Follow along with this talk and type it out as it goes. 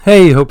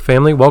Hey, Hope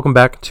family, welcome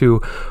back to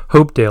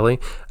Hope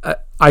Daily.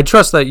 I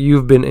trust that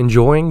you've been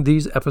enjoying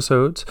these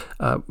episodes,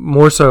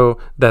 more so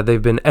that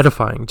they've been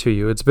edifying to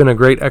you. It's been a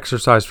great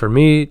exercise for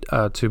me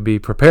to be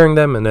preparing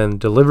them and then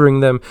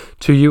delivering them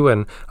to you,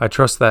 and I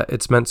trust that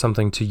it's meant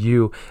something to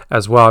you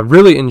as well. I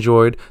really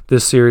enjoyed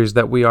this series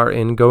that we are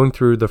in, going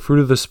through the fruit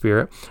of the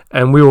Spirit,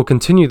 and we will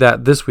continue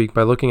that this week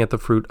by looking at the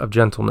fruit of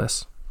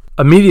gentleness.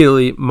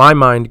 Immediately, my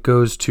mind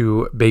goes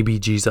to baby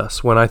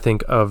Jesus when I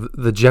think of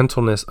the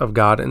gentleness of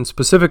God, and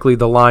specifically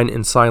the line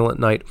in Silent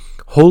Night,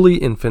 "Holy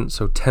infant,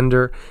 so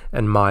tender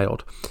and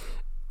mild."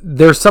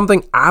 There's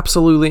something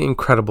absolutely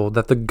incredible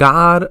that the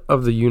God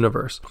of the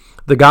universe,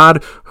 the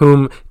God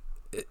whom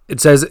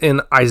it says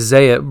in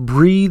Isaiah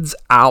breathes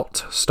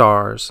out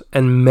stars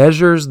and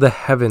measures the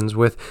heavens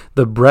with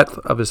the breadth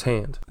of his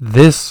hand.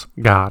 This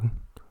God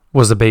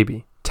was a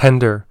baby,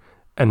 tender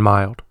and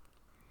mild.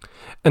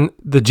 And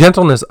the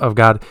gentleness of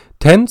God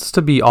tends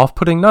to be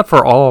off-putting, not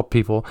for all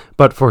people,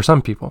 but for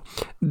some people.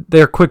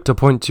 They're quick to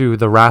point to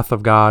the wrath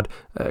of God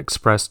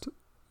expressed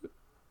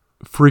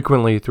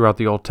frequently throughout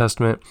the Old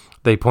Testament.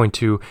 They point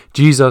to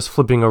Jesus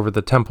flipping over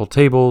the temple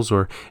tables,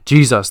 or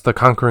Jesus, the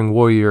conquering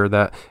warrior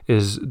that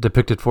is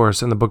depicted for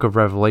us in the book of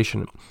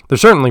Revelation.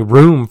 There's certainly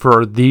room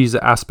for these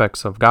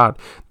aspects of God.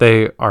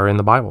 They are in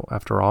the Bible,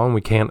 after all, and we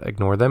can't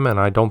ignore them, and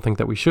I don't think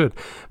that we should.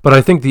 But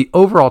I think the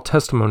overall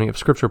testimony of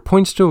Scripture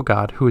points to a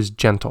God who is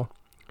gentle,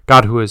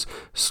 God who is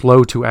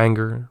slow to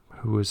anger,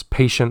 who is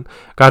patient,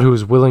 God who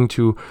is willing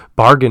to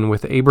bargain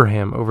with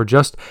Abraham over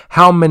just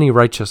how many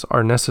righteous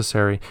are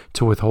necessary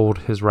to withhold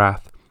his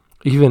wrath.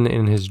 Even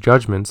in his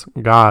judgments,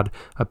 God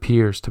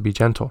appears to be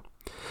gentle.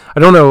 I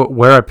don't know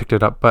where I picked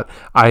it up, but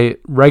I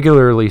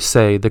regularly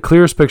say the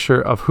clearest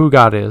picture of who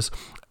God is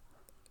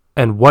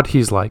and what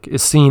he's like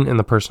is seen in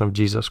the person of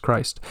Jesus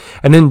Christ.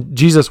 And in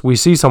Jesus, we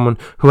see someone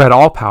who had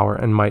all power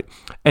and might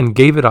and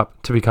gave it up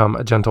to become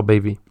a gentle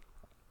baby.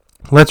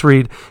 Let's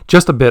read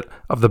just a bit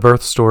of the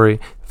birth story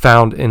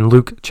found in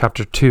Luke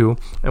chapter 2,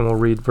 and we'll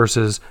read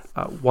verses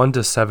 1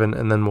 to 7,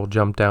 and then we'll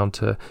jump down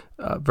to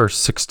verse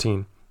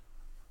 16.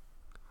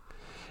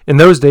 In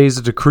those days,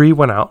 a decree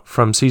went out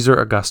from Caesar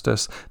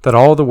Augustus that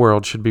all the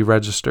world should be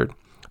registered.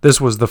 This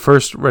was the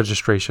first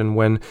registration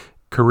when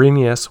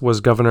Quirinius was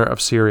governor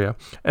of Syria,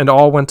 and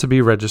all went to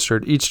be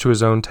registered, each to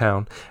his own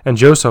town. And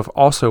Joseph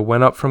also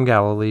went up from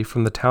Galilee,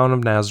 from the town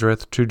of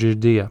Nazareth to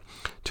Judea,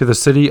 to the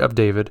city of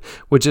David,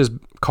 which is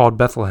called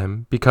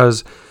Bethlehem,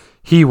 because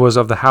he was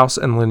of the house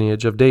and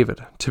lineage of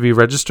David, to be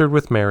registered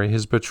with Mary,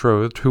 his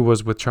betrothed, who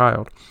was with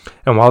child.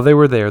 And while they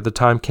were there, the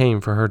time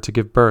came for her to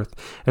give birth.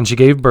 And she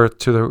gave birth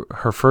to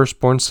her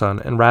firstborn son,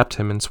 and wrapped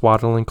him in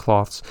swaddling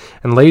cloths,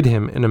 and laid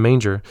him in a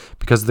manger,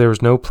 because there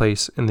was no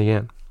place in the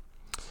inn.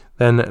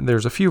 Then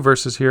there's a few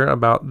verses here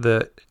about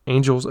the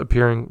angels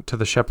appearing to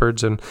the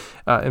shepherds, and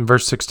in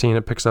verse 16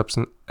 it picks up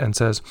and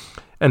says,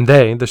 "And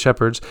they, the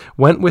shepherds,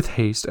 went with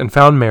haste, and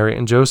found Mary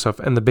and Joseph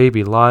and the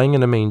baby lying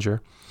in a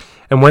manger.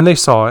 And when they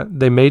saw it,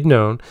 they made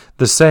known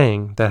the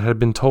saying that had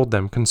been told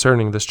them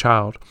concerning this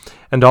child.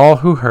 And all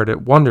who heard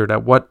it wondered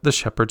at what the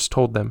shepherds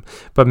told them.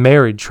 But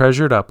Mary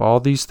treasured up all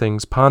these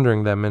things,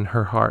 pondering them in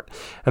her heart.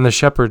 And the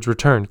shepherds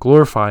returned,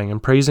 glorifying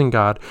and praising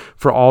God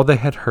for all they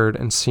had heard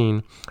and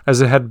seen,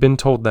 as it had been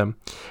told them.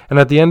 And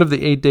at the end of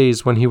the 8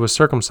 days, when he was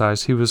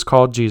circumcised, he was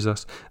called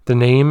Jesus, the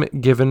name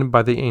given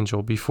by the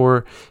angel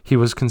before he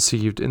was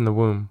conceived in the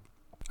womb."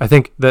 I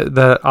think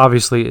that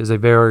obviously is a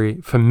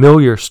very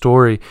familiar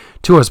story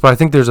to us, but I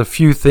think there's a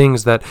few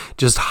things that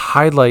just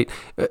highlight.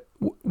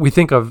 We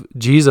think of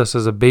Jesus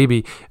as a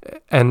baby,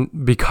 and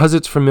because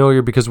it's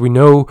familiar, because we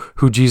know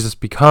who Jesus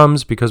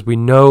becomes, because we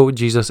know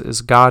Jesus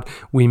is God,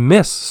 we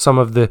miss some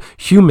of the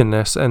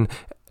humanness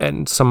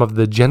and some of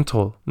the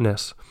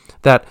gentleness,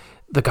 that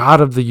the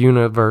God of the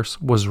universe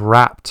was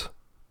wrapped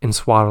in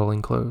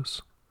swaddling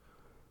clothes,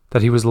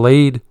 that he was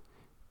laid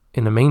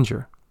in a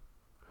manger,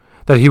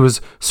 that he was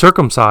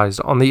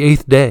circumcised on the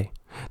 8th day,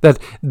 that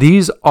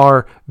these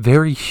are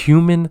very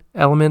human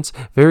elements,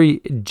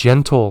 very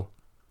gentle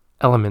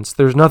elements.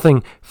 There's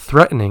nothing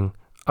threatening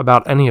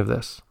about any of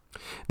this.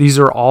 These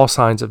are all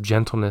signs of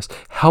gentleness,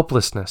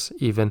 helplessness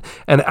even.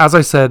 And as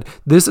I said,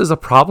 this is a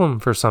problem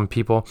for some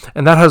people,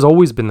 and that has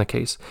always been the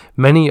case.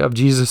 Many of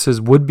Jesus's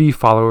would-be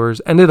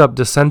followers ended up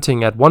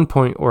dissenting at one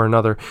point or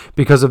another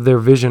because of their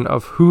vision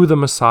of who the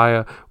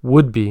Messiah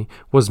would be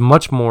was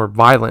much more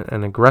violent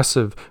and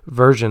aggressive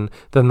version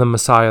than the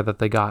Messiah that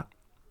they got.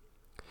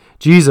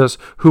 Jesus,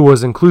 who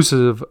was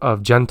inclusive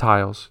of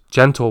Gentiles,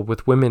 gentle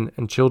with women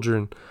and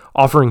children,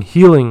 offering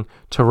healing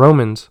to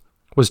Romans,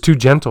 was too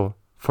gentle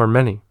for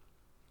many.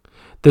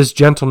 This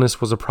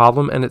gentleness was a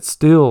problem, and it's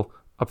still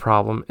a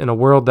problem in a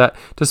world that,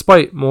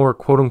 despite more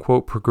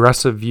quote-unquote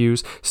progressive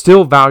views,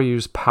 still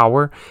values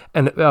power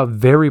and a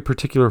very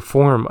particular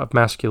form of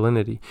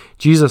masculinity.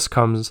 Jesus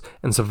comes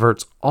and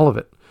subverts all of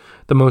it.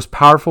 The most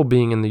powerful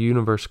being in the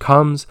universe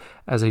comes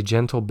as a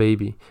gentle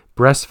baby,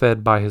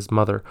 breastfed by his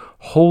mother,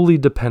 wholly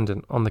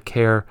dependent on the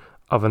care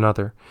of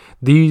another.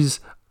 This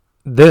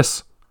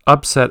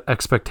upset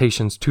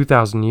expectations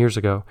 2,000 years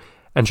ago,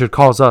 and should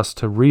cause us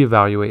to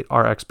reevaluate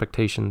our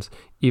expectations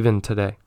even today.